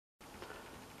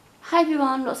Hi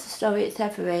everyone, what's the story? It's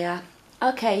Eva here.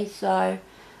 Okay, so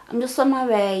I'm just on my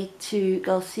way to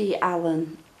go see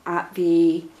Alan at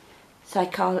the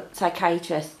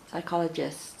psychologist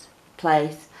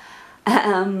place.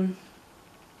 I'm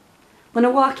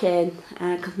gonna walk in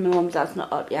because my mum and dad's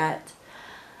not up yet,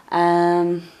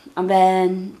 and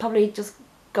then probably just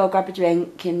go grab a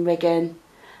drink in Wigan,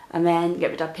 and then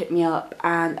get my dad pick me up,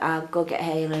 and I'll go get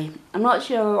Hayley. I'm not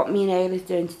sure what me and Hayley's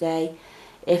doing today.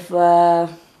 If we're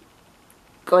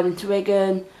going into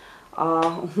Wigan or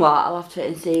what, I'll have to wait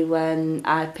and see when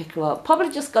I pick her up. Probably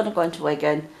just gonna go into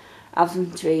Wigan, have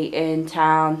some to eat in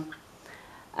town,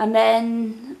 and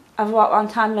then have a walk around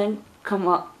town, then come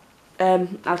up.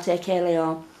 I'll take Hayley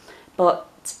home,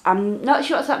 but I'm not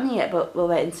sure what's happening yet, but we'll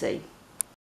wait and see.